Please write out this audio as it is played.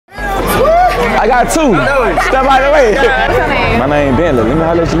I got two. Step out of the way. My name Bentley.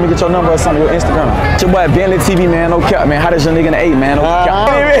 Let me get your number or something, your Instagram. It's your boy BentleyTv, man. No cap, man. How does your nigga in the 8, man? No cap.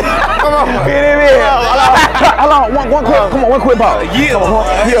 Come on. Hold on. One quick. Come on, one quick ball. Yeah.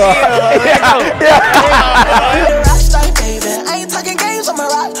 I ain't talking games, I'm a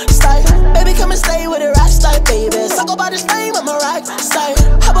rock star. Baby, come and stay with a rock star, baby. Suck about this fame, I'm a rock star.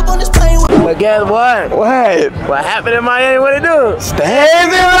 Hop up on this plane with. But guess what? What happened in Miami? What it do? Stays in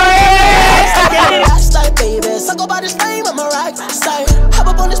Miami. Rock star, baby. Suck about this fame, I'm a rock star. Hop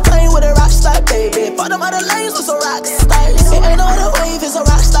up on this plane with a rock star, baby. Fuck them other lanes with a rock star. It ain't no other wave, it's a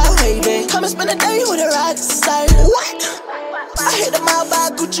rock star, baby. Come and spend a day with a rock star. What? I hit the mile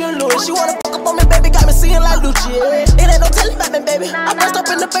by Gucci and Louis. She wanna fuck up on me, baby, got me seeing like Lucci. It ain't no telling about me, baby. I burst up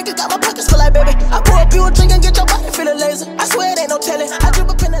in the bank and got my pockets full like baby. I pour up you a drink and get your body feeling lazy. I swear it ain't no telling. I drip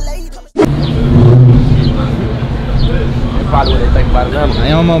up in the lake. Probably what they think about it.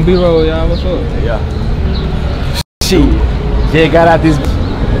 Hey, I'm on B-roll, y'all. What's up? Yeah. Shit. Jay got out this.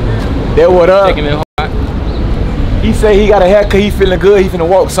 That what up? Taking it hard. He say he got a haircut. He feeling good. He finna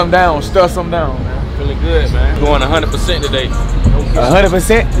walk some down, stuff some down. Feeling good, man. Going 100% today.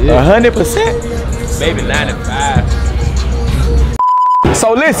 100%? Yeah. 100%? Maybe 95.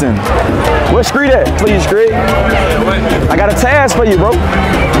 So listen, where Screed at? Please, Screed. I got a task for you, bro.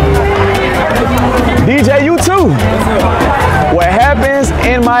 DJ, you too. What happens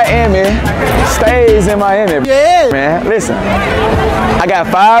in Miami stays in Miami. Yeah. Man, listen. I got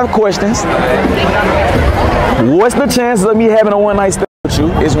 5 questions. What's the chances of me having a one-night stand with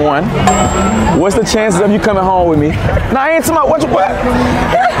you? Is 1. What's the chances of you coming home with me? Nah, I ain't talking about what?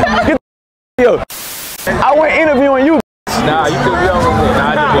 Get the yo. I went interviewing you. Nah, you could be on with it. Nah,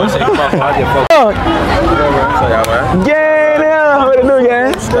 I just want to shake my phone. Yeah, what to do,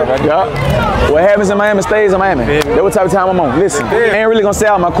 gang? What happens in Miami stays in Miami. That's what type of time I'm on. Listen, I ain't really gonna say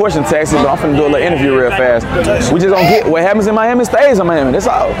all my question taxes, but I'm finna do a little interview real fast. We just gonna get what happens in Miami stays in Miami. That's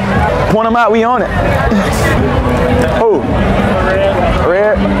all. Point them out, we on it. Who?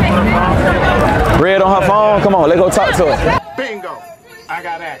 Red? Red on her phone? Come on, let's go talk to her. Bingo. I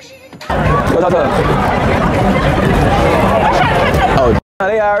got action. Go talk to her. Oh,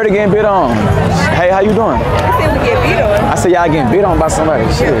 they already getting bid on. Hey, how you doing? You said we get beat on. I said y'all getting bid on by somebody.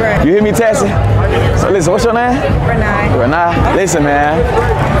 Shit. Right. You hear me, Tassie? So listen, what's your name? Renai. Listen, man.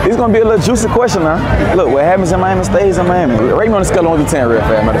 It's gonna be a little juicy question now. Look, what happens in Miami stays in Miami. Rate me on the scale of 1 to 10 real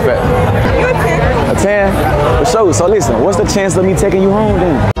fast, matter of fact. You a 10. A 10? For sure. So listen, what's the chance of me taking you home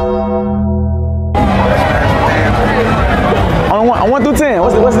then? On 1 through 10,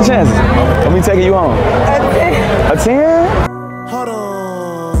 what's the chances of me taking you home? A 10? Hold on.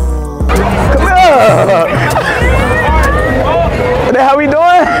 Come here! That how we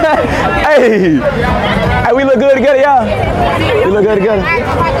doing? Hey, we look good together, y'all. We look good together.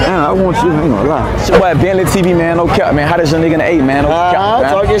 Man, I want you. I ain't gonna lie. It's your boy BentleyTv, man. No cap, man. How does your nigga in the 8, man? No cap,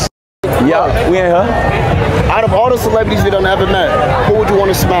 man. Talking shit. Yeah, we in here. Out of all the celebrities you done ever met, who would you want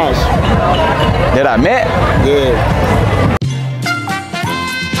to smash? That I met? Yeah.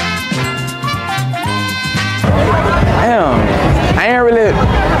 Damn, I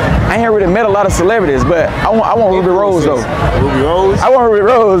ain't really met a lot of celebrities, but I want Ruby Rose though. Ruby Rose? I want Ruby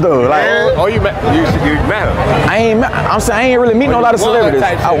Rose though. Like, Oh, you met her. I'm saying I ain't really meet no lot of celebrities.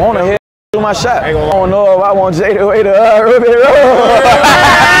 I want to hit do my shot. I don't know if I want Jada Way to Ruby Rose.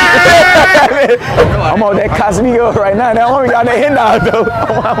 I'm on that Cosmigo right now. That one got that hit now though.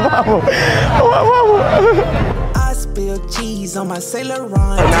 I spill cheese on my Sailor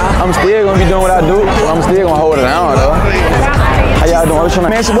Run. I'm still gonna be doing what I do. I'm still gonna hold it down though. How y'all doing?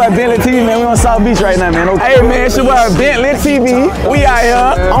 Man, it's your boy BentleyTv, man. We on South Beach right now, man. Okay. Hey, man, it's your boy BentleyTv. We out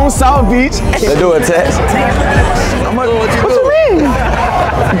here on South Beach. Let's do a test. What you mean?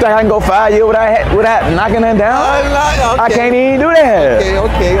 You think I can go 5 years without knocking her down? I can't even do that.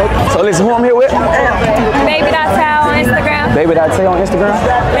 Okay. So listen, who I'm here with? Baby.Tal on Instagram. Baby.Tal on Instagram?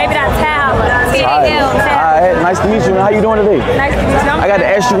 Baby.Tal. Alright, nice to meet you. How you doing today? Nice to meet you. I got to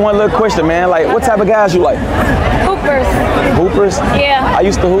ask you one little question, man. Like, what type of guys you like? Hoopers. Hoopers? Yeah. I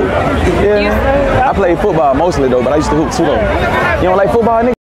used to hoop. Yeah. Used to hoop. I played football mostly though, but I used to hoop too though. You don't like football,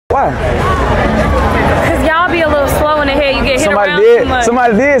 nigga? Why? Cause y'all be a little slow in the head. You get hit around too much.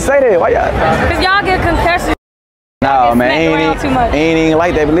 Somebody did say that. Why y'all? Cause y'all get concussions. Nah, man, ain't even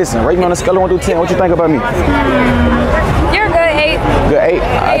like that. But listen, rate me on a scale of 1 to 10. What you think about me? You're a good 8. Good 8.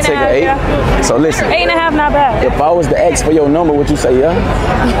 I take an 8. Yeah. So listen. 8.5, not bad. If I was to ask for your number, would you say yeah?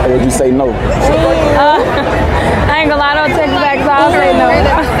 Or would you say no? I ain't gonna lie, I don't text back, so I'll say no.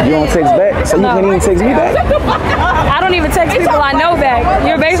 You don't text back? So you can't even text me back? I don't even text people I know back.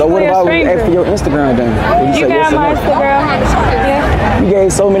 You're basically so what about a stranger. Ask for your Instagram then? You can have my Instagram. Yeah. You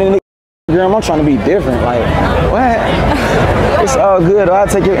gave so many niggas Instagram, I'm trying to be different. Like, what? It's all good. I'll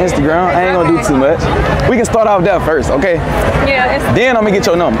take your Instagram. I ain't gonna do too much. We can start off there first, okay? Yeah. Then I'm gonna get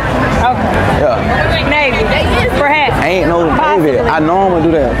your number. Okay. Yeah. Navy. Perhaps. I ain't no Navy. I know I'm gonna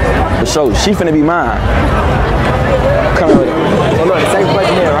do that. For sure. She finna be mine. Come with it. So look, same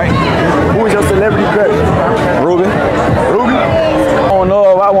question here, right? Who is your celebrity crush? Ruby. Ruby? I don't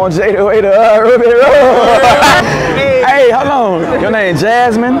know if I want Jay to wait Ruby. Hey, hold on. Your name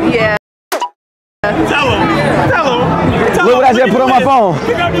Jasmine? Yeah. Tell him. Look what I just put on my phone.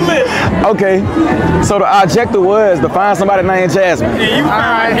 Pick up the list. Okay. So the objective was to find somebody named Jasmine. Yeah, you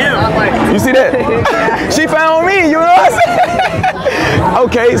found him. You see that? She found me, you know what I'm saying?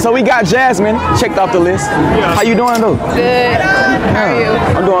 Okay, so we got Jasmine checked off the list. How you doing though? Good. How are you?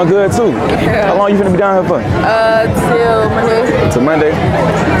 I'm doing good too. How long you finna be down here for? Till Monday. Till Monday.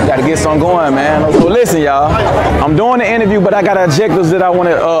 Gotta get something going, man. So listen, y'all. I'm doing the interview, but I got objectives that I want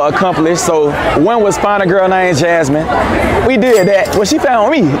to accomplish. So one was find a girl named Jasmine. We did that. Well, she found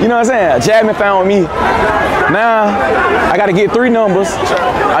me. You know what I'm saying? Jasmine found me. Now I gotta get 3 numbers.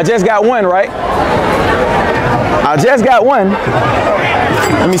 I just got one, right? I just got one.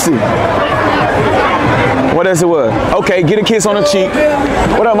 Let me see. What else it was? Okay, get a kiss on the cheek.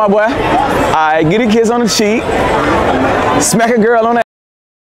 What up, my boy? All right, get a kiss on the cheek. Smack a girl on that.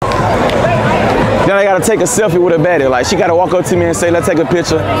 Then I gotta take a selfie with a baddie. Like, she gotta walk up to me and say, let's take a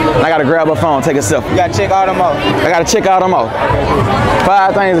picture. And I gotta grab her phone, take a selfie. You gotta check all them out. I gotta check all them out.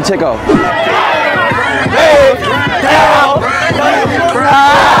 5 things to check off. Hey!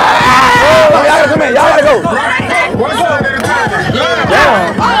 Y'all gotta come in, y'all gotta go.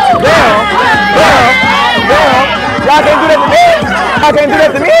 Damn. Y'all can't do that to me. Y'all can't do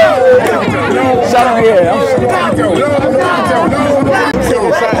that to me. Shut up here.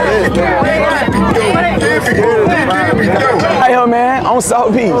 Hey, yo, man, on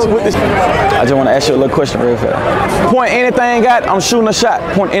South Beach with this. I just want to ask you a little question real fast. Point anything got, I'm shooting a shot.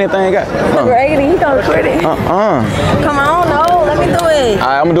 Point anything got. Raggedy, he don't quit it. Come on, no, let me do it. All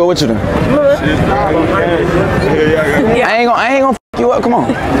right, I'm gonna do it with you then. I ain't gonna f you up. Come on.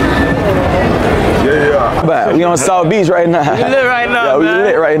 Yeah. But we on South Beach right now. We lit right now, yeah, we man.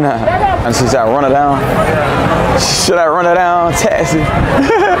 lit right now. And should I run her down? Should I run her down? Taxi.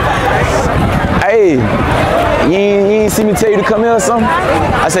 Hey, you ain't see me tell you to come here or something?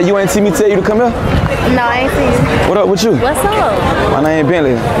 I said you ain't see me tell you to come here? No, I ain't see you. What up with you? What's up? My name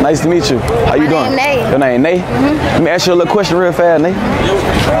Bentley. Nice to meet you. How you doing? My name Nay. Your name Nay? Let me ask you a little question real fast, Nay.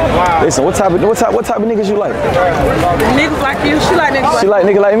 Listen, what type of niggas you like? Niggas like you. She like niggas She like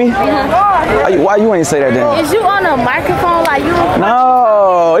niggas like me? Why you ain't say that then? Is you on a microphone like you?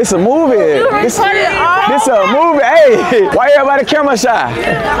 No, it's a movie. This a movie. Hey, why everybody camera shy?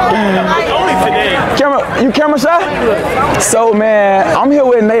 You camera shy? So man, I'm here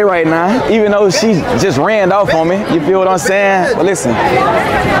with Nay right now, even though she just ran off on me. You feel what I'm saying? But listen,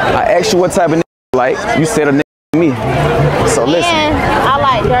 I asked you what type of nigga you like. You said a nigga me. So listen. And I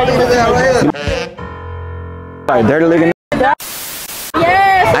like dirty looking. Like dirty looking.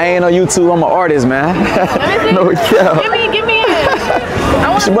 Yes. I ain't on YouTube. I'm an artist, man. No cap. Give me it.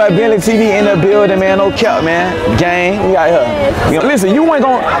 It's your boy BentleyTv in the building, man. No cap, man. Gang, we out here. You know, listen, she wasn't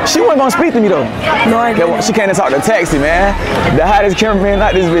gonna speak to me though. No, I didn't. She came to talk to Taxi, man. The hottest cameraman,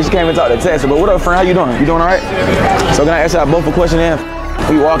 not this bitch, came to talk to Taxi. But what up, friend? How you doing? You doing all right? So can I ask y'all both a question then?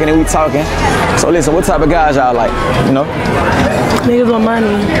 We walking and we talking. So listen, what type of guys y'all like? You know? Niggas with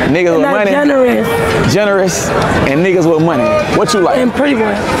money. Niggas with money. Generous. Generous and niggas with money. What you like? And pretty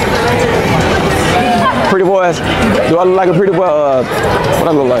boy. Pretty boys. Do I look like a pretty boy? What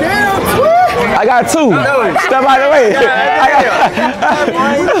I look like? I got 2. Step out of the way.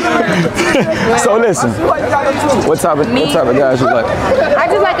 So listen, what type of guys you like? I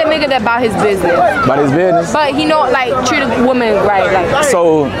just like a nigga that about his business. About his business? But he know, like, treat a woman right. Like.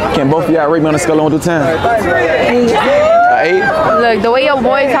 So can both of y'all rate me on a scale of 1 to 10? 8? Look, the way your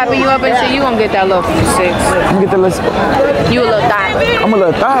boy's hyping you up and shit, you gonna get that little 6. Let me get the list. You a little thot. I'm a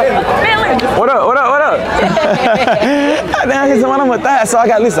little thot. What up? Damn, he's one of my thot. So I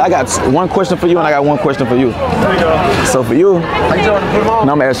got one question for you and I got one question for you. So for you, now I'm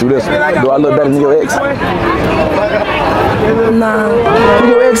gonna ask you this. Do I look better than your ex? Nah. Who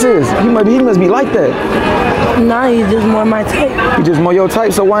your ex is? He must be like that. Nah, he's just more my type. He just more your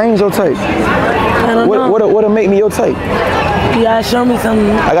type, so why ain't your type? I don't know. What'll make me your type? You gotta show me something.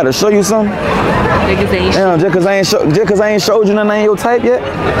 I gotta show you something? Damn, just cause I ain't showed you nothing ain't your type yet?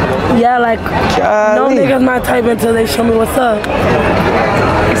 Yeah, like, Golly. no niggas my type until they show me what's up.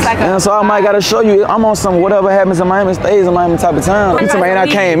 It's like and so I might gotta show you. I'm on some whatever happens in Miami stays in Miami type of time. You tell me, and I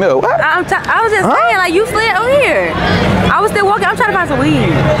came here. What? I was just saying, like, you slid over here. I was still walking. I'm trying to find some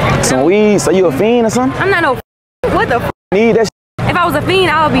weed. Some weed? So you a fiend or something? I'm not no. What the? Need that? If I was a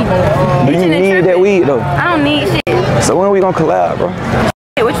fiend, I would be. Do you need that weed though? I don't need shit. So when are we gonna collab, bro?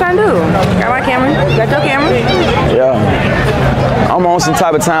 Hey, what you trying to do? Got my camera? You got your camera? Yeah. I'm on some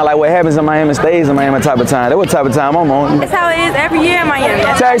type of time, like what happens in Miami stays in Miami type of time. That's what type of time I'm on. That's how it is every year in Miami.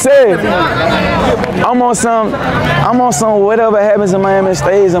 Taxi. I'm on some whatever happens in Miami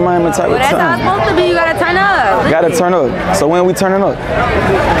stays in Miami type of time. Well, that's how it's supposed to be. You gotta turn up. Gotta turn up. So when we turning up?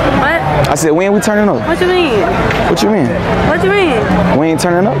 What? I said, when we turning up? What you mean? What you mean? What you mean? We ain't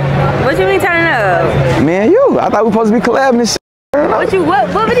turning up? What you mean turning up? Man, you. I thought we supposed to be collabing this shit. What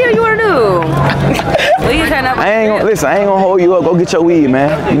video you wanna do? Will you turn up? I ain't gonna hold you up. Go get your weed,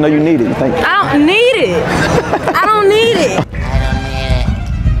 man. You know you need it. Thank you. I don't need it. I don't need it.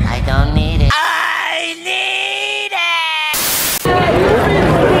 I don't need it.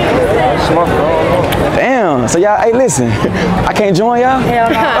 Damn. So y'all, hey, listen. I can't join y'all? Hell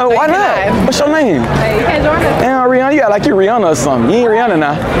no. Why not? What's your name? Hey, you can't join us. Damn, Rihanna. You got like you Rihanna or something. You ain't Rihanna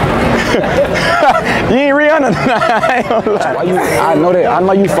now. You ain't Rihanna now. I know that. I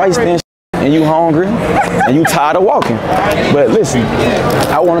know you feisty and you hungry and you tired of walking. But listen,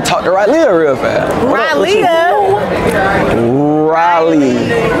 I want to talk to Riley real fast. Riley.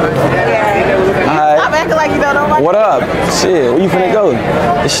 Stop acting like you don't know my What up? Shit, where you finna go?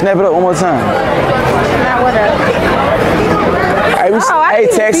 Just snap it up one more time. Not what up. Hey,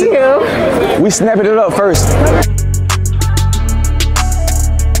 Texas. We snapping it up first.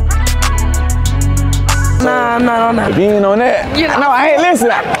 Nah, I'm not on that. If you ain't on that, no, I ain't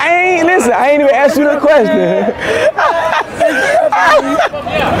listen. I ain't even asked you the question.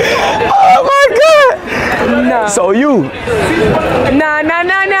 Oh my God. No. So you. Nah.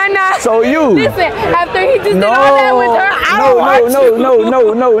 So you. Listen, after he just did all that with her,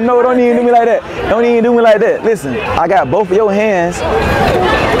 No, don't even do me like that. Don't even do me like that. Listen, I got both of your hands. Go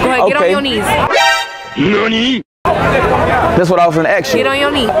ahead, get on your knees. Nani? That's what I was gonna ask you. Get on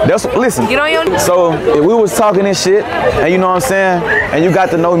your knee. Listen. Get on your knee. So if we was talking this shit, and you know what I'm saying, and you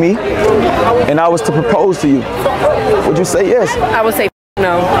got to know me, and I was to propose to you, would you say yes? I would say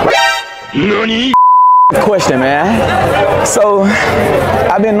no. Nani? Question, man. So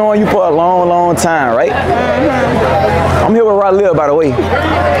I've been knowing you for a long time, right? I'm here with Riley, by the way.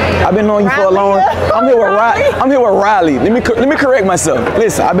 I've been knowing you for a long. I'm here with Riley. Let me correct myself.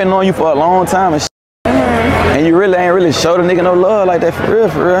 Listen, I've been knowing you for a long time and. And you really ain't really showed a nigga no love like that for real.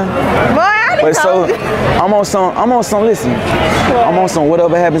 But so I'm on some listen. I'm on some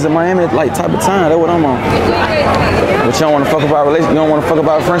whatever happens in Miami like type of time. That's what I'm on. But you don't want to fuck about a relationship. You don't want to fuck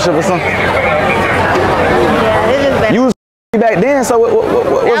about a friendship or something. Yeah, it's just bad. You was back then, so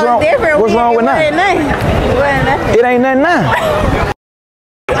what's wrong? What's wrong with now? It ain't nothing now.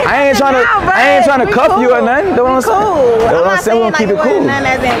 I ain't trying to cuff you or nothing. That's what I'm saying. That's what I'm saying. We're gonna keep it cool.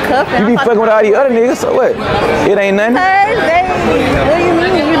 You be fucking with all these other niggas, so what? It ain't nothing. What do you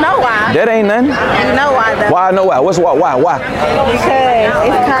mean? You know why? That ain't nothing. You know why though? Why I know why? Why?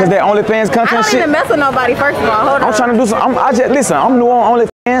 Because they're OnlyFans content I don't shit. even mess with nobody, first of all. Hold on. I'm trying to do some. Listen, I'm new on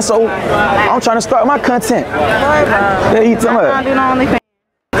OnlyFans, so I'm trying to start my content. Yeah, you tell me. I don't do no OnlyFans.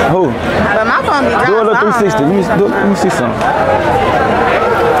 Who? But my phone be dry. Do a little 360. Let me see something.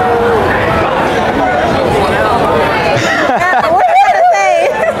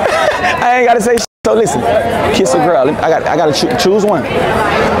 I ain't gotta say shit. So listen, kiss a girl. I gotta choose one.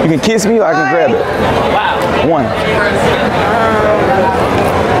 You can kiss me or I can grab it. One.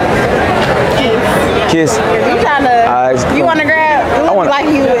 Kiss. You wanna grab?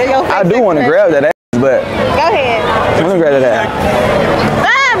 I do wanna grab that ass, but. Go ahead. I'm gonna grab that ass.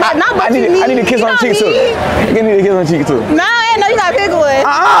 I need a kiss on the cheek too. You need a kiss on the cheek too. No, you gotta pick one.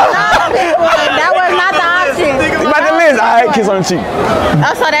 That was not the option. It's about the list. All right, kiss on the cheek.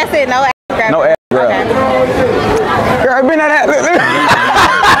 Oh, so that's it. No ass grab. No ass grab. Okay. Girl, been that.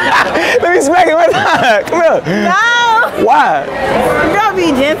 Let me smack it one time. Come here. No. Why? You gotta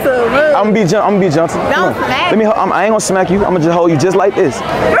be gentle. Move. I'm gonna be gentle. Don't smack. I ain't gonna smack you. I'm gonna just hold you just like this.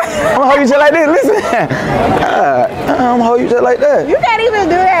 I'm gonna hold you just like this. Listen. I'm gonna hold you just like that. You can't even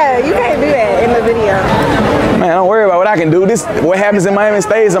do that. You can't do that in the video. Man, don't worry about what I can do. This what happens in Miami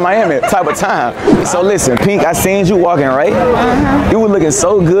stays in Miami type of time. So listen, Pink, I seen you walking, right? You were looking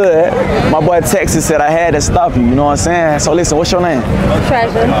so good. My boy Texas said I had to stop you. You know what I'm saying? So listen, what's your name?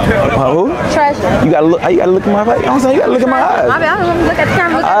 Treasure. Who? Treasure. You gotta look in my face. You know what I'm saying? You gotta look at my eyes. My bad, I'm look at the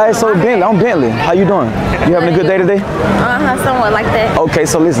camera. All right, so Bentley, I'm Bentley. How you doing? You having a good day today? Somewhat like that. Okay,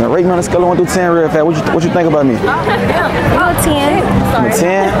 so listen, rate me on a scale of 1 through 10 real fast. What you think about me? You a 10. I'm a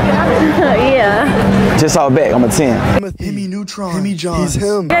 10? Yeah. Just off back, I'm a 10. Himmy Neutron. Himmy John. He's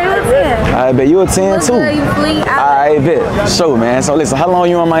him. Yeah, you a 10. I bet you a 10 too. Good, you fleet. I bet. Show, man. So listen, how long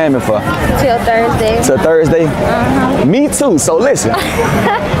you in Miami for? Till Thursday. Till Thursday? Me too. So listen,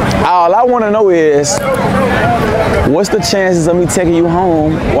 all I want to know is, what's the chances of me taking you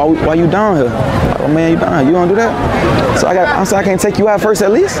home while you down here? Oh man, you down here. You gonna do that? So I can't take you out first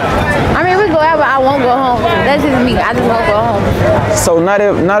at least? I mean, we go out, but I won't go home. That's just me. I just won't go home. So now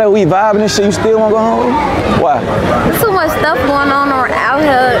that we vibing and shit, you still won't go home? Why? There's too much stuff going on out here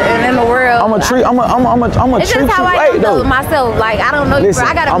and in the world. I'm a treat you right though. Myself, like I don't know you. Listen,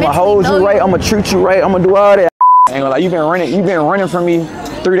 I gotta I'ma hold you right. I'ma treat you right. I'ma do all that. I ain't gonna lie, you been running from me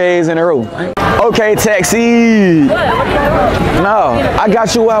 3 days in a row. Okay, taxi. No, I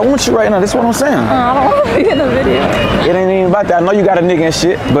got you where I want you right now. That's what I'm saying. I don't want to be in the video. It ain't even about that. I know you got a nigga and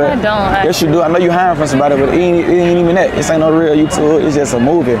shit, but I don't. yes, you do. I know you hiring from somebody, but it ain't even that. This ain't no real YouTube. It's just a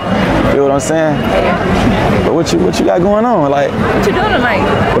movie. You know what I'm saying? But what you got going on? Like, What you doing tonight?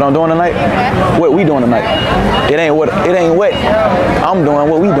 what I'm doing tonight? What we doing tonight? It ain't what I'm doing.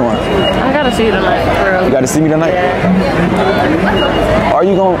 What we doing? I gotta see you tonight, for real. You got to see me tonight. Are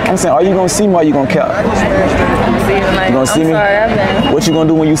you gonna see me or you gonna cap? I'm gonna see you tonight. You gonna see me? Sorry, I've been. What you gonna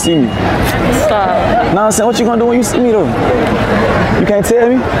do when you see me? Stop. No, I'm saying, what you gonna do when you see me though? You can't tell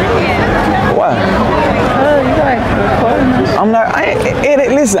me? Why? You like recording this? I'm not.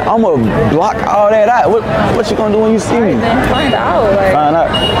 Listen, I'm gonna block all that out. What you gonna do when you see me? Then find out. Like, Find out.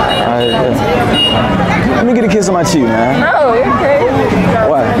 All right, yeah. Let me get a kiss on my cheek, man. no, you're crazy.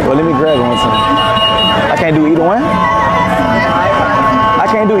 Why? Well, let me grab it one time. I can't do either one. I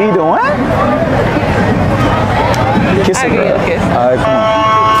can't do either one. Kiss I'll him. give you a kiss. All right, come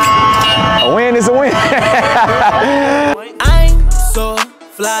on. A win is a win. I'm so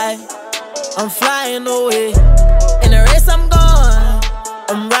fly, I'm flying away. In the race I'm going,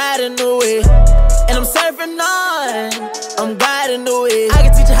 I'm riding away. And I'm surfing on, I'm guiding away. I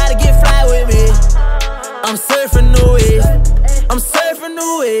can teach you how to get fly with me. I'm surfing away, I'm surfing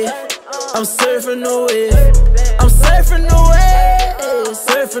away, I'm surfing away, I'm surfing away,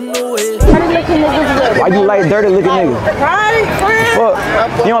 surfing away. Why you like dirty looking niggas? Fuck.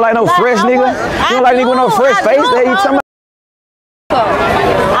 You don't like no fresh nigga? You don't like nigga with no fresh face? That you talking about?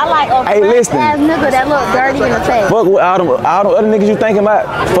 I like a Hey, listen. ass nigga that look dirty in the face. Fuck with all them other niggas you thinking about.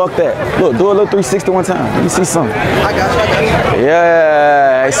 Fuck that. Look, do a little 360 one time. Let me see something. I got you.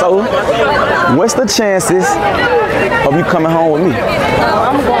 Yeah. So, what's the chances of you coming home with me?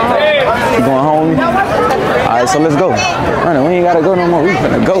 I'm going home. You going home with me? All right, so let's go. Run, we ain't gotta go no more. We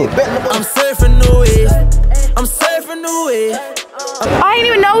finna go. I'm surfing away, I'm surfing away. I didn't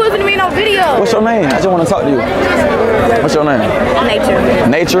even know it was gonna be no video. What's your name? I just want to talk to you. What's your name? Nature.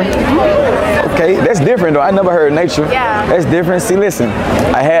 Nature? Okay, that's different though. I never heard nature. Yeah. That's different. See, listen,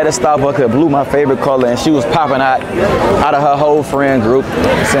 I had to stop her because blue my favorite color and she was popping out of her whole friend group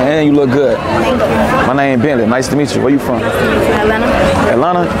saying, hey, you look good. My name Bentley. Nice to meet you. Where you from? Atlanta.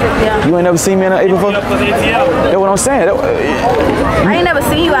 Atlanta? Yeah. You ain't never seen me in an before? That's what I'm saying. I ain't never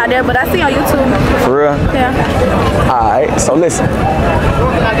seen you out there, but I see you on YouTube. For real? Yeah. Alright, so listen.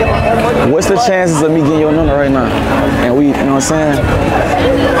 What's the chances of me getting your number right now? And we, you know what I'm saying?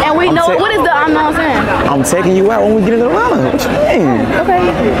 And we know, what is the, I'm not saying? I'm taking you out when we get into Atlanta. What you mean?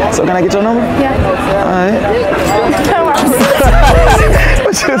 Okay. So can I get your number? Yeah. Alright.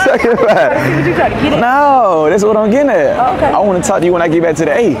 What you talking about? What you trying to get it? No, that's what I'm getting at. Oh, okay. I want to talk to you when I get back to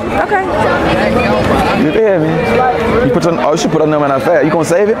the A. Okay. You feel me? You put your, oh, she put her number in her fast. You gonna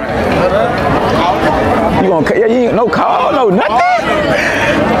save it? You gonna, yeah, you ain't, no call, no nothing?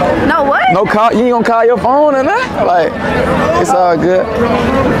 No what? No call, you ain't gonna call your phone or nothing? Like, it's all good.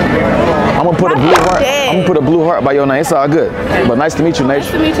 I'm gonna put a blue heart. I'm gonna put a blue heart by your name. It's all good. But nice to meet you, Nature.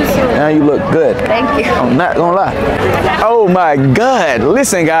 Nice to meet you too. And you look good. Thank you. I'm not gonna lie. Oh my God.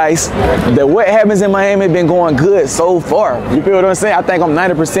 Listen, guys, the What Happens in Miami been going good so far. You feel what I'm saying? I think I'm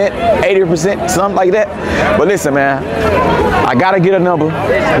 90%, 80%, something like that. But listen, man, I gotta get a number,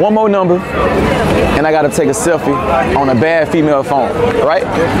 one more number, and I gotta take a selfie on a bad female phone, right?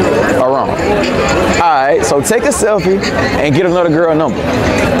 Or wrong? All right, so take a selfie and get another girl number.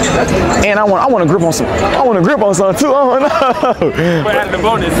 And I want to grip on some. I want to grip on something too. Oh no! But that's the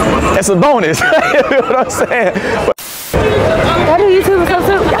bonus. That's a bonus. You know what I'm saying? I do YouTube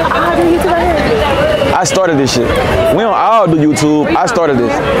too. I do YouTube right here. I started this shit. We don't all do YouTube. I started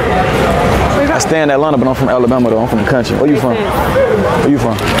this. I stay in Atlanta, but I'm from Alabama though. I'm from the country. Where you from? Where you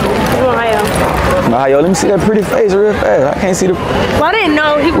from? Ohio. Ohio. Let me see that pretty face real fast. I can't see the. Well, I didn't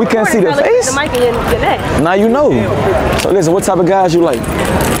know he. We can't see the face. The mic in your neck. Now you know. So listen, what type of guys you like?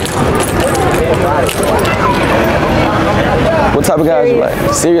 What type of guys you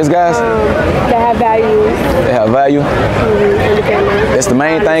like? Serious guys? That have value. They have value? That's the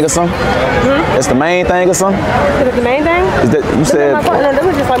main thing or something? That's the main thing or something? Is it the main thing? Is that, you said? No, this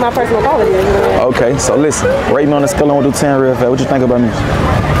was just like my personal quality. Okay, so listen, rate me on a scale of 1 to 10 real fast. What you think about me?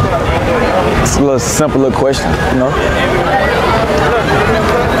 It's a little simple little question, you know?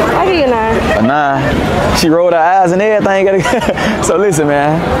 I'll give you a 9. A 9. She rolled her eyes and everything. So listen,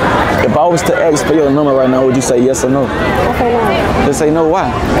 man. If I was to ask for your number right now, would you say yes or no? I'll say no. Just say no,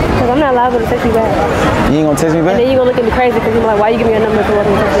 why? Because I'm not liable to text you back. You ain't gonna text me back? And then you gonna look at me crazy because you're like, why you give me your number if you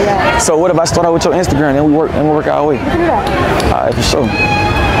wasn't gonna text me back? So what if I start out with your Instagram and we work our way? You can do that. All right, for sure.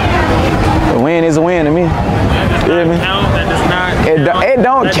 A win is a win to me. You hear me? It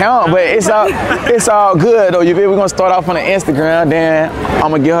don't count, but it's all good though. You feel? We're gonna start off on the Instagram, then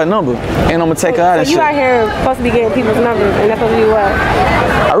I'm gonna get her number and I'm gonna take her out and shit. So you out here supposed to be getting people's numbers, and that's supposed to be what?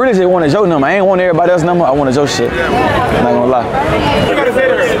 I really just wanted your number. I ain't want everybody else's number. I wanted your shit. I'm not gonna lie.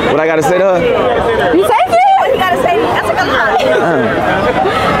 What I gotta say to her? You say it? You gotta say it. That's a good line.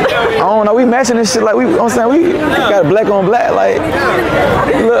 I don't know. We matching this shit like we. You know what I'm saying? We got black on black. Like,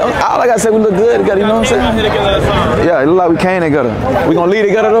 look, all I gotta say, we look good together. You know what I'm saying? Yeah, it look like we came together. We gonna leave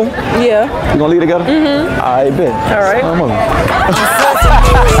together though? Yeah. We gonna leave together? Mm-hmm. All right, bet. All right.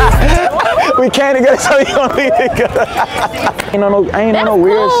 We came together, so we gonna leave together. ain't no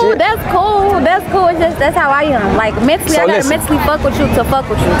weird shit. That's cool. That's cool. It's just that's how I am. Like mentally, so I gotta mentally fuck with you to fuck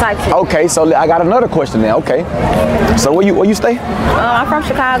with you type shit. Okay, so I got another question then. Okay. So where you stay? I'm from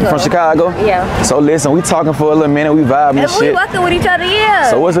Chicago. From Chicago? Yeah. So listen, we talking for a little minute. We vibing and shit. We fucking with each other, yeah.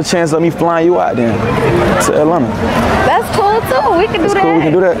 So what's the chance of me flying you out then to Atlanta? That's cool too. We can do that. Cool. We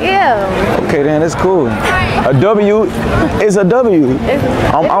can do that. Yeah. Okay, then that's cool. A W is a W.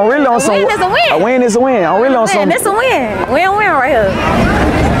 I'm really on some. A win is a win. A win is a win. I'm really on some. It's a win. Win-win right here.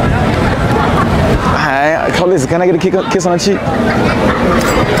 Alright, come listen. Can I get a kiss on the cheek?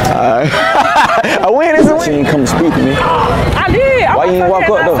 Alright. A win is a win. She ain't come to speak to me. I did. Why you ain't walk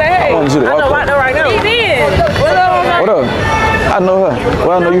up though? I wanted you to walk up. I know right now. He did. What up? I know her.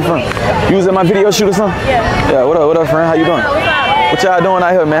 Where I know you from? You was in my video shoot or something? Yeah. Yeah. What up, friend? How you doing? What y'all doing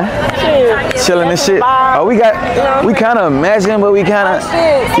out here, man? Chilling and shit. Oh, we kind of matching, but we kind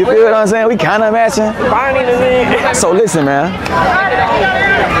of, you feel what I'm saying? We kind of matching. So listen, man.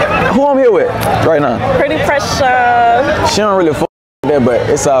 Who I'm here with right now? Pretty Pressure. She don't really fuck with that, but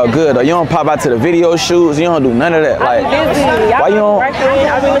it's all good. You don't pop out to the video shoots. You don't do none of that. Like, why you don't?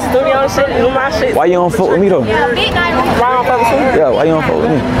 I'm in the studio and shit, do my shit. Why you don't fuck with me though? Why I don't fuck with you? Yeah, why you don't fuck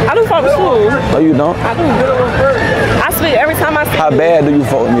with me? I do fuck with you. No, you don't. I do. I speak every time I speak. How bad do you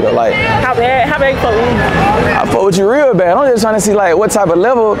fuck with me though? Like, how bad you fuck with me? I fuck with you real bad. I'm just trying to see like what type of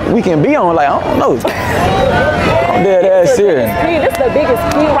level we can be on. Like, I don't know. I'm dead ass serious. This the biggest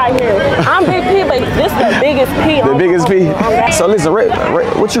P right here. I'm Big P, but this the biggest P. The biggest P. So listen,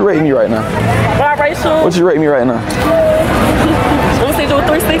 what you rating me right now? What I rate you? What you rate me right now? Let me see, do a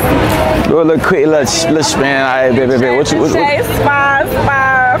 360. Do a little quick, little span. Alright, baby. What you? Chase 5.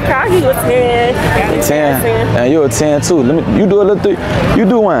 How he was 10. 10. And you a 10 too. You do a little 3. You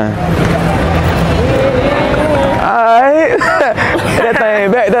do one. Alright. That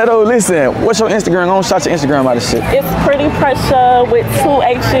thing back there though. Listen, what's your Instagram? I'm gonna shout your Instagram out of shit. It's Pretty Pressure with 2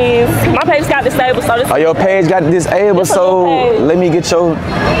 H's. My page got disabled, so this. Oh, your page got disabled, so let me get your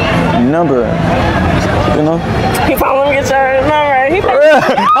number. You know? He probably get your number.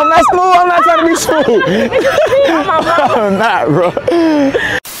 I'm not smooth. I'm not trying to be smooth. I'm not, bro.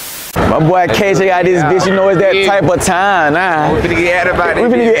 My boy KJ got this bitch, you know it's that type of time, nah. We finna get added by this. We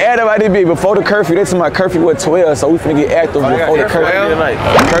finna get added by this bitch before the curfew. That's my curfew at 12, so we finna get active before the curfew tonight.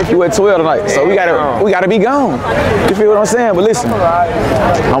 Curfew at 12 tonight, so we gotta be gone. You feel what I'm saying? But listen,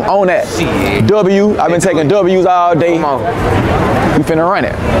 I'm on that. W, I've been taking W's all day. Come on. We finna run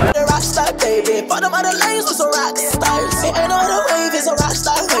it. Rockstar baby, bottom of the lanes with some rock stars. Ain't no other wave is a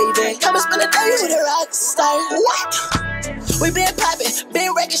rockstar waving. Come and spend a day with a rock star. What? We been popping,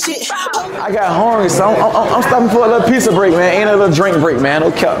 been wrecking shit. I got hungry, so I'm stopping for a little pizza break, man. Ain't a little drink break, man.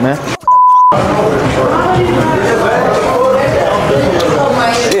 No cap, man.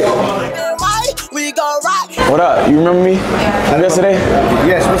 We gon' rock. What up? You remember me yesterday?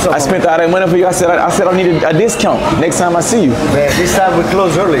 Yes, what's up? I spent all that money for you. I said I needed a discount next time I see you. Man, this time we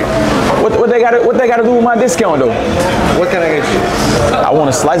close early. What they gotta do with my discount though? What can I get you? I want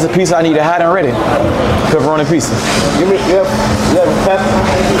a slice of pizza. I need it hot and ready. Pepperoni pizza. Give me, yep, pepper.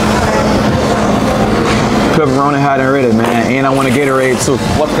 Pepperoni hot and ready, man. And I want a Gatorade too.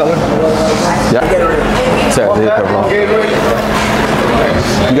 What color? Yeah. Gatorade.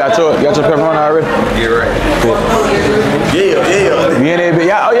 You got your pepperoni already? Gatorade. Yeah. You in there, bitch?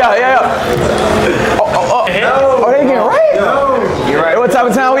 Yeah. Oh, they getting right? You're right. What type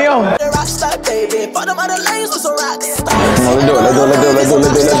of time we on? The rock star, baby. Bottom of the lanes was a rock star.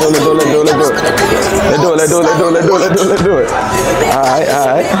 Let's do it. All right.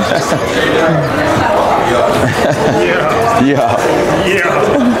 Yeah.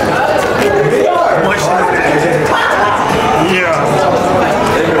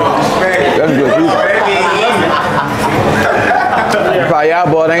 That's good people. Probably y'all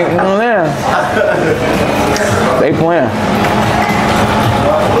boy ain't there. They playing.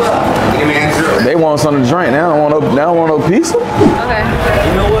 They want something to drink. They don't want no pizza. Okay.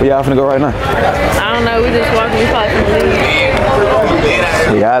 Where y'all finna go right now? I don't know. We just walking. We probably finna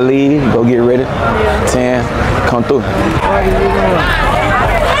leave. Y'all leave. Go get ready. 10. Come through.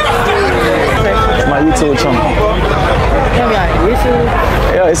 My YouTube channel.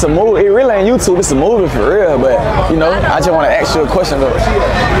 Yeah, it's a movie. It really ain't YouTube. It's a movie for real. But you know, I just want to ask you a question though.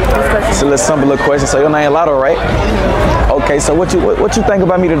 It's a little simple question. So your name Lotto, right? Okay. So what you think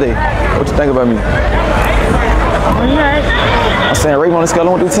about me today? What you think about me? I'm saying rate on a scale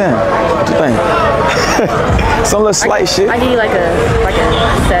of 1 through 10. What you think? Some little slight shit. I give you like a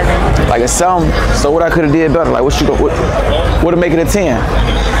 7. Like a 7. So what I could have did better? Like what would make it a 10? I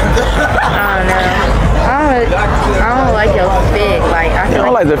don't know. I don't like your fit. Like I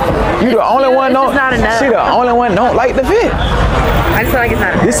feel like the. You the only one don't. Not enough. She the only one don't like the fit. I just feel like it's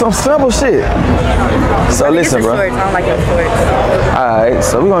not enough. It's some simple shit. So listen, bro. Shorts. I don't like your shorts. All right,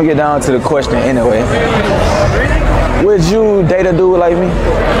 so we're gonna get down to the question anyway. Would you date a dude like me?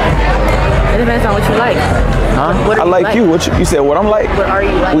 It depends on what you like. Huh? What I like you. What you said? What I'm like? What are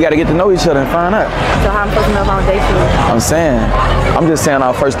you like? We gotta get to know each other and find out. So how I'm supposed to know if I'm on a date you? I'm just saying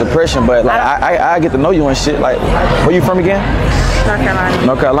our first impression, but like I get to know you and shit. Like, where you from again? North Carolina.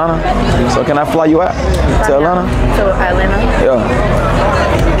 North Carolina? So can I fly you out to Atlanta? To Atlanta? Yeah.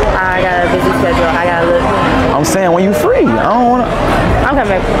 I got a busy schedule. I gotta look. I'm saying when you free. I don't wanna. I'm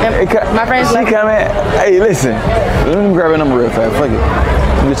coming. My friends. She coming. Hey, listen. Let me grab your number real fast. Fuck it.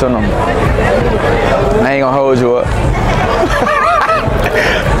 Let me get your number. I ain't gonna hold you up.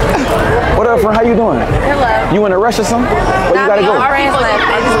 What up, friend? How you doing? Hello. You in a rush or something? Where you gotta go? Our friends left.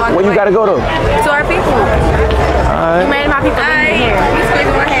 I just want Where you gotta go though? to our people. Alright. You made my people here. You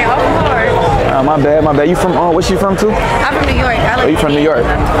squeezing my hand. Open door. My bad. You from where's she from too? I'm from New York. Oh, you from New York?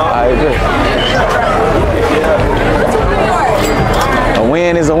 Alright, good. A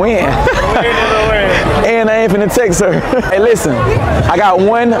win is a win. And I ain't finna text her. Hey, listen, I got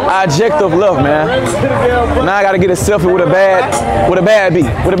one objective left, man. Now I gotta get a selfie with a bad bitch. With a bad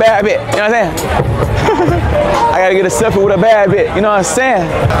bitch. You know what I'm saying? I gotta get a selfie with a bad bitch. You know what I'm saying?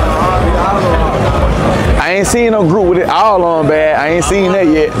 I ain't seen no group with it all on bad. I ain't seen that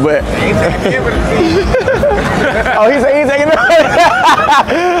yet, but. Oh, he's taking it.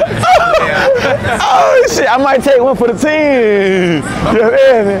 Oh shit! I might take one for the team.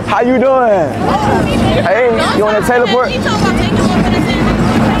 Yeah, how you doing? Hey, you want to teleport?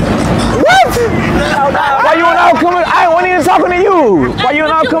 What? Why you not coming? I wasn't even talking to you. Why you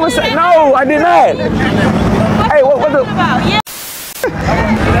not coming? No, I did not. Hey, what the?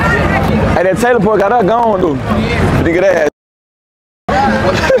 Hey, that teleport got her gone, dude. Look at that.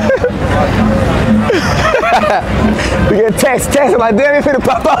 We get text like damn, he finna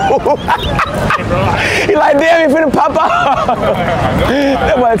pop out. He like damn, he finna pop out.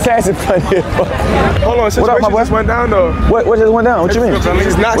 That boy text is funny. Hold on, what up, my boy? Just went down though. What just went down? What you mean?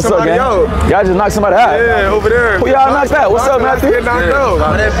 Just knocked somebody out. Y'all just knocked somebody out? Yeah, over there. Who y'all knocked out? What's up, Matthew? Get knocked out.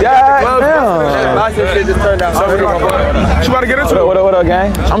 Yeah, Shit just turned out. What you about to get into? What up,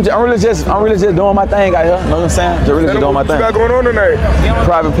 gang? I'm really just doing my thing out here. You know what I'm saying? Just really just doing my thing. What you got going on tonight?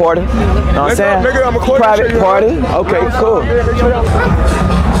 Private party. You know what I'm saying? Nigga, I'm recording. Private party. Okay, cool.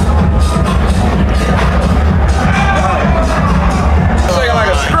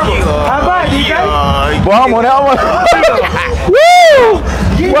 How about you, guys? Boy, I'm on that one. Woo!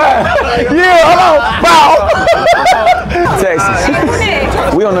 Yeah, hold on. Bow.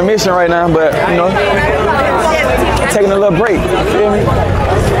 Texas. We on a mission right now, but you know, taking a little break. You feel me?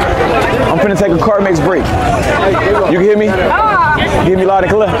 I'm finna take a CarMax break. You can hear me? You hear me loud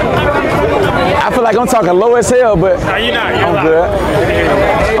and clear? I feel like I'm talking low as hell, but No, you're not. You're I'm loud. good.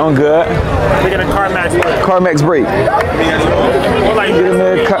 I'm good. We're gonna CarMax break. CarMax break. What like Get him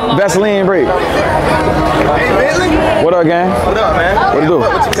a Vaseline break. What up, gang? What up, man? What it do?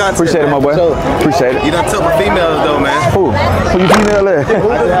 Appreciate it, my boy. Appreciate it. You done took my females though, man. Who you female there?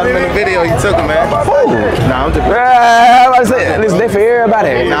 Had them in the video, you took them, man. Nah, I'm just. Listen, they for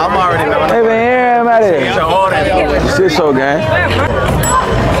everybody. Nah, I'm already knowing. They for everybody. Shit show, gang.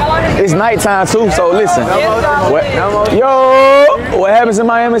 It's nighttime too, so listen. What happens in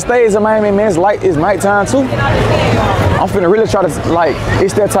Miami stays in Miami, man. It's nighttime too. I'm finna really try to, like,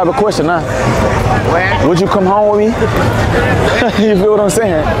 it's that type of question now. Would you come home with me? You feel what I'm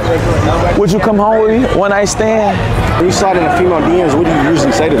saying? Would you come home with me? One night stand? When you slide in the female DMs, what do you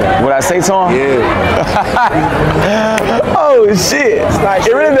usually say to them? What I say to them? Yeah. Oh shit.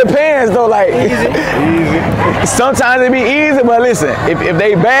 It really depends though, like sometimes it be easy, but listen, if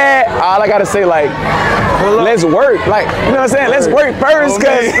they bad, all I gotta say like, let's work. Like, you know what I'm saying? Let's work first,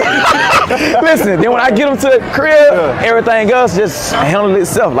 cause listen, then when I get them to the crib, everything else just handle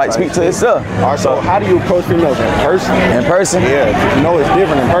itself, like speak to itself. All right, so how do you approach females in person? In person? Yeah, you know it's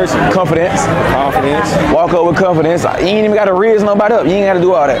different in person. Confidence. Confidence. Walk up with confidence. You ain't even gotta raise nobody up. You ain't gotta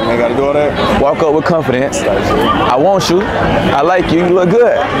do all that. You ain't gotta do all that? Walk up with confidence. I want you. I like you. You look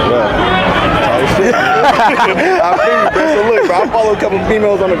good. I feel you, bro. So look, bro, I follow a couple of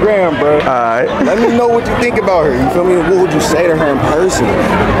females on the gram, bro. Alright. Let me know what you think about her. You feel me? What would you say to her in person?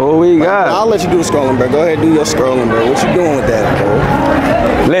 What we got? I'll let you do the scrolling, bro. Go ahead and do your scrolling, bro. What you doing with that,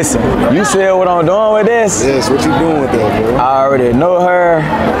 bro? Listen, you said what I'm doing with this. Yes, what you doing with that, bro? I already know her.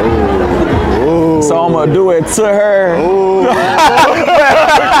 Ooh. So I'm gonna do it to her. Ooh.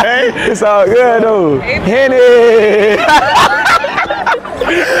 It's all good though. Henny.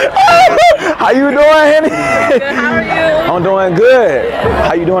 How you doing, Henny? Good, how are you? I'm doing good.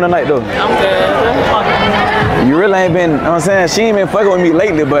 How you doing tonight though? I'm good. You really ain't been, you know what I'm saying? She ain't been fucking with me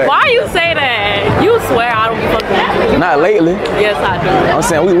lately, but. Why you say that? You swear I don't be fucking with you. Not lately. Yes, I do. I'm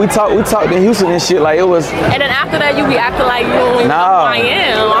saying we talked in Houston and shit like it was. And then after that, you be acting like you don't even know who I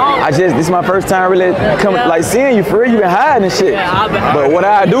am. This is my first time really coming, like seeing you for real. You been hiding and shit. Yeah, I've been But what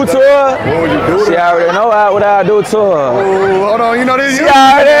I do to her, What would you do to she her? already know what I do to her. Ooh, hold on, you know this? She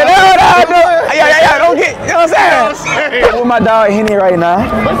already know what I do. Yeah, don't get, you know what I'm saying? I'm with my dog Henny right now.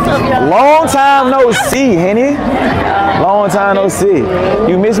 What's up, y'all? Long time no see, Henny. Long time no see.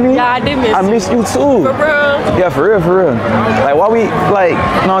 You miss me? Yeah, I did miss I you. miss you too. For real? Yeah, for real. Like, why we, like,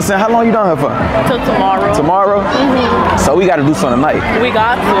 you know what I'm saying? How long you down here for? Till tomorrow. Tomorrow? So we gotta do something tonight. We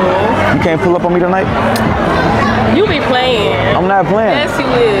got to. You can't pull up on me tonight? You be playing. I'm not playing. Yes, you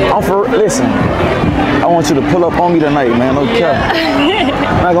is. I'm for, listen, I want you to pull up on me tonight, man. No cap.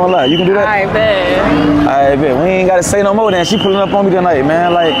 I'm not gonna lie, you can do that? I bet. I bet. We ain't gotta say no more then. She pulling up on me tonight,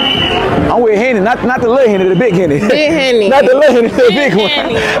 man. Like, I'm with Henny, not the little Henny, the big Henny. Big Henny. Not the little Henny, the big one.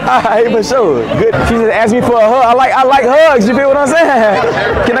 Henny. Alright, for sure. Good. She just asked me for a hug. I like hugs, you feel what I'm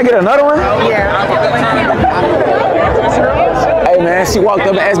saying? Can I get another one? Yeah. Hey man, she walked up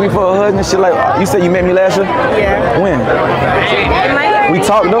and asked me for a hug and shit like, you said you met me last year? Yeah. When? We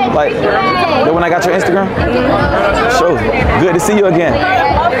talked though, like when I got your Instagram? Sure. Good to see you again.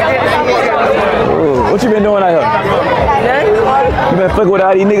 Ooh, what you been doing out here? You been fucking with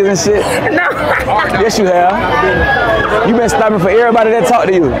all these niggas and shit? No. Yes you have. You been stopping for everybody that talk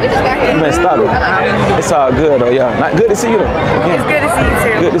to you. You been stopping. It's all good though, yeah. Not good to see you though. Again. It's good to see you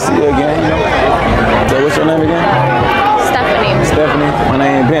too. Good to see you again. So what's your name again? Stephanie. My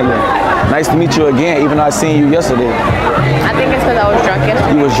name is Bentley. Nice to meet you again, even though I seen you yesterday. I think it's because I was drunk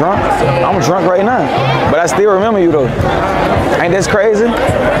yesterday. You was drunk? I'm drunk right now. But I still remember you though. Ain't that crazy?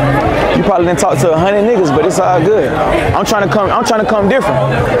 You probably didn't talk to 100 niggas, but it's all good. I'm trying to come different.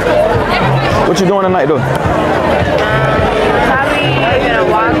 What you doing tonight though? Probably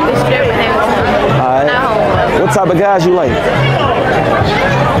gonna walk the strip and then go home. Alright. Not home. What type of guys you like?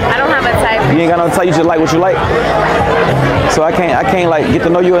 I don't have a type. You ain't got no type, you just like what you like? So I can't like get to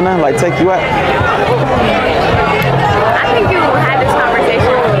know you or nothing, like take you out? I think you had this conversation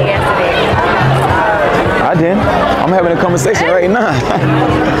with me yesterday. I didn't. I'm having a conversation right now.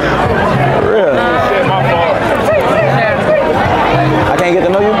 For real. I can't get to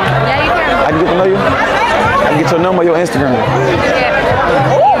know you? Yeah, you can. I can get to know you? I can get your number, your Instagram.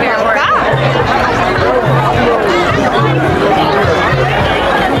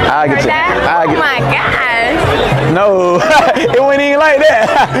 I get you. Oh my gosh. No, it wasn't even like that.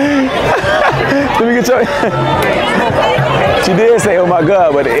 Let me get your. She did say, "Oh my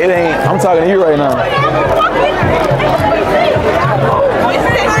God," but it ain't. I'm talking to you right now.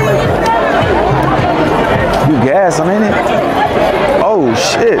 You gassing, ain't it? Oh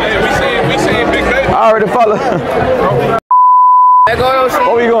shit! I already follow.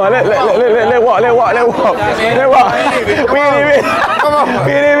 Where we going? Let walk. We ain't even. Come on.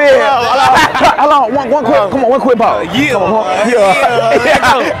 We ain't even. Hold on. One quick. Come on. One quick pause. Yeah.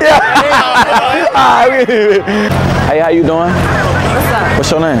 Hey, how you doing? What's up?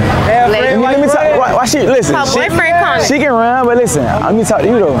 What's your name? Let me talk. Why she listen? My boyfriend calling. She can run, but listen. Let me talk to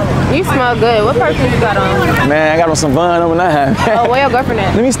you though. You smell good. What perfume you got on? Man, I got on some Von number 9. Oh, where your girlfriend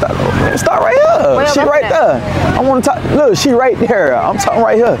at? Let me start right here. She right there. I want to talk. Look, she right there. I'm talking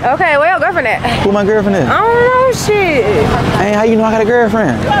right here. Okay, where your girlfriend at? Who my girlfriend is? I don't know shit. Hey, how you know I got a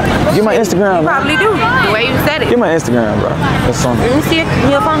girlfriend? Give my Instagram, man. Probably do. The way you said it. Give my Instagram, bro. That's something. Let me see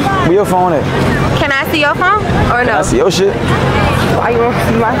your phone. Where your phone at? Can I see your phone or no? I see your shit. Why you want to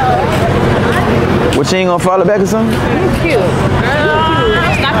see my phone? What, you ain't gonna follow back or something? Cute.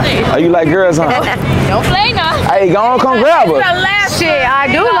 Stop it. Oh, you like girls, huh? Don't play now. Hey, go on, come grab her. Shit, I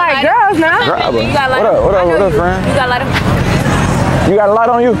do like girls now. Grab her. You got light. What up, friend? You got light. You got a light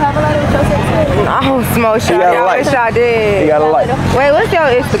on you? I don't smoke shit. got a I light. wish I did. You got a light. Wait, what's your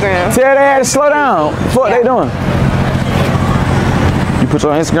Instagram? Tell they had to slow down. What they doing? You put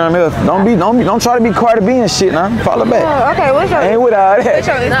your Instagram here. Don't try to be Cardi B and shit now. Follow back. Oh, okay, what's your Ain't with all that. What's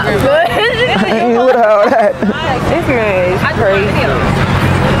your Instagram? Ain't with all that. Instagram is crazy.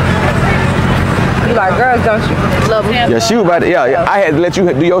 You like girls, don't you? Love them. Yeah, she was about to, yeah. I had to let you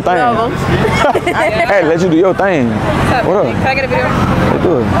do your thing. Love them. I had to let you do your thing. What up? Can I get a video? Let's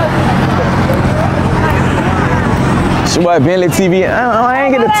do it. She boy BentleyTv. I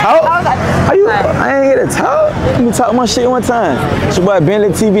ain't get to talk. I ain't get to talk. Let me talk my shit one time. She boy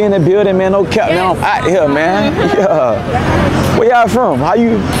BentleyTV in the building, man. No cap, man. I'm out here, man. Yeah. Where y'all from? Where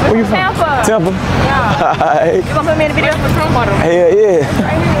you from? Tampa. Yeah. You gonna put me in the video for Trump or? Hell yeah.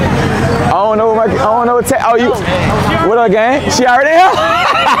 I don't know what oh, you. What up, gang? She already here?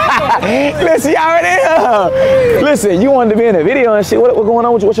 Listen, she already here. Listen, you wanted to be in the video and shit. What going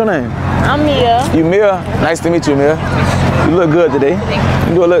on with you? What's your name? I'm Mia. You Mia? Nice to meet you, Mia. You look good today.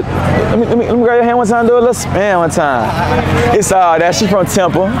 You do a little. Let me grab your hand one time. Do a little spin one time. It's all that. She from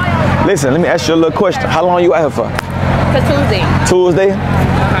Temple. Listen, let me ask you a little question. How long you out here for? For Tuesday. Tuesday?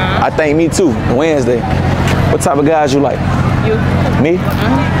 I think me too. Wednesday. What type of guys you like? You. Me?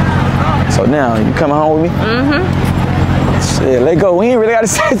 So now, you coming home with me? Shit, let go. We ain't really got to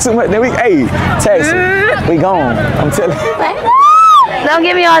say too much. Then text it. We gone. I'm telling you. Don't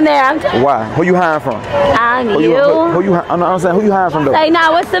get me on there. Why? Who you hiring from? You. Who you? I'm saying, who you hiring from though? Say,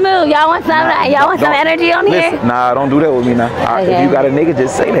 nah, what's the move? Y'all want some? Y'all want some energy on here? Listen, nah, don't do that with me now. Okay. If you got a nigga,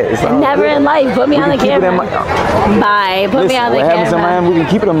 just say that. It's all Never good. in life. Put me on the camera. Bye. Put me on the what happens in camera. Miami, we can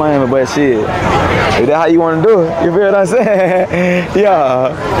keep it in Miami, but shit. If that's how you want to do it, you feel what I'm saying?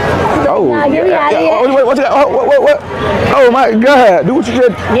 Yeah. Oh. Nah, get me out of here. What? Oh my God. Do what you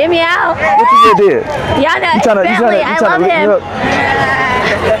just. Get me out. What you just did? Y'all know, Bentley, I love him.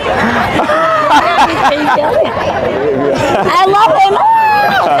 I love him.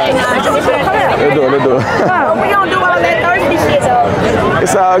 Let's do it. We don't do all that thirsty shit though.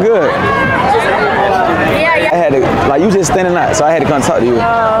 It's all good. Yeah. I had to, like, you just standing out, so I had to come talk to you.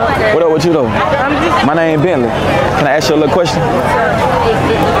 Okay. What up with you though? My name Bentley. Can I ask you a little question?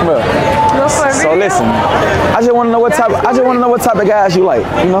 Come here. So listen, I just want to know what type of guys you like.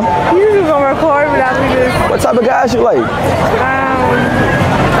 You know? You just gonna record without me just. What type of guys you like? I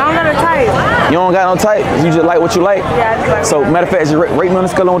don't got a type. You don't got no type. You just like what you like. Yeah, I just like. So matter of fact, just rate me on the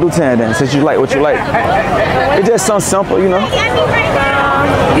scale of 1 through 10 then, since you like what you like. It's just something simple, you know.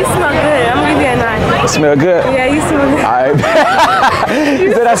 You smell good. I'm gonna give you a 9. Smell good. Yeah, you smell good. All right.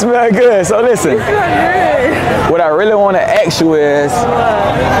 You said I smell good. So listen. What I really want to ask you is,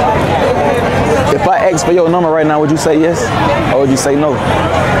 if I ask for your number right now, would you say yes, or would you say no?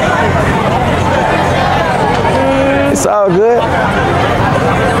 It's all good.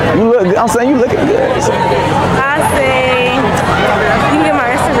 You look good. I'm saying you looking good. I say you can get my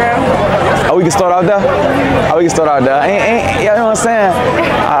Instagram. Oh, we can start out there. Ain't you know what I'm saying?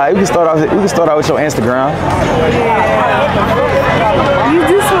 We can start out with your Instagram. You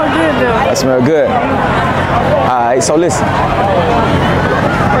do smell good though. I smell good. All right, so listen.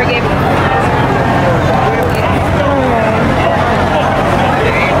 Forgive me.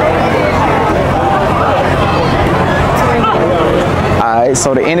 Alright,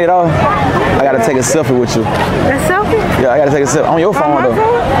 so to end it off, I gotta take a selfie with you. A selfie? Yeah, I gotta take a selfie. On your phone though.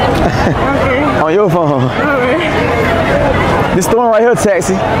 Okay. On your phone. This the one right here,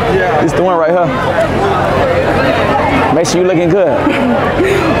 taxi. This the one right here. Make sure you looking good.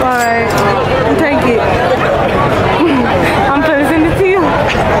 Alright. Take it. I'm gonna send it to you.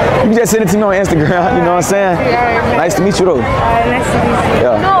 You just send it to me on Instagram, you know what I'm saying? Nice to meet you though. Nice to meet you.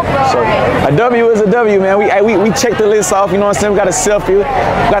 Yeah. No, bro. So, a W is a W, man. We checked the list off, you know what I'm saying? We got a selfie,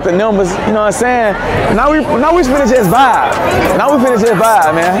 got the numbers, you know what I'm saying? Now we finna just vibe. Now we finna just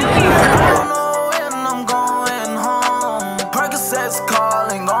vibe, man.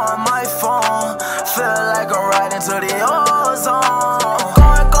 Calling on my phone, feel like I'm right into the ozone.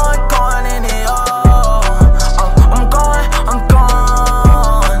 Going in the I'm going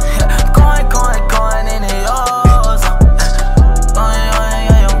in the ozone.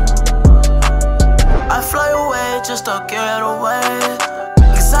 I fly away just to get away.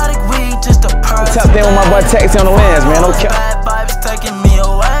 Exotic weed just to purge. Tapped in with my boy Taxi on the lens, man. Okay. Bad vibes taking me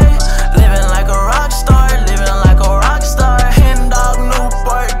away. Living like a rock star, living like a rock star.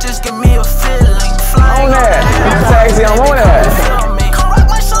 Just give me a feeling. Flying on that. Taxi, I'm on that. Come rock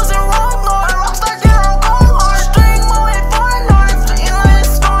my shows and roll hard. Rockstar dinner, I'm going hard. String moving far north. Inland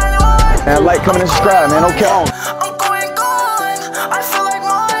is going hard. Man, like, comment, and subscribe, man. Okay.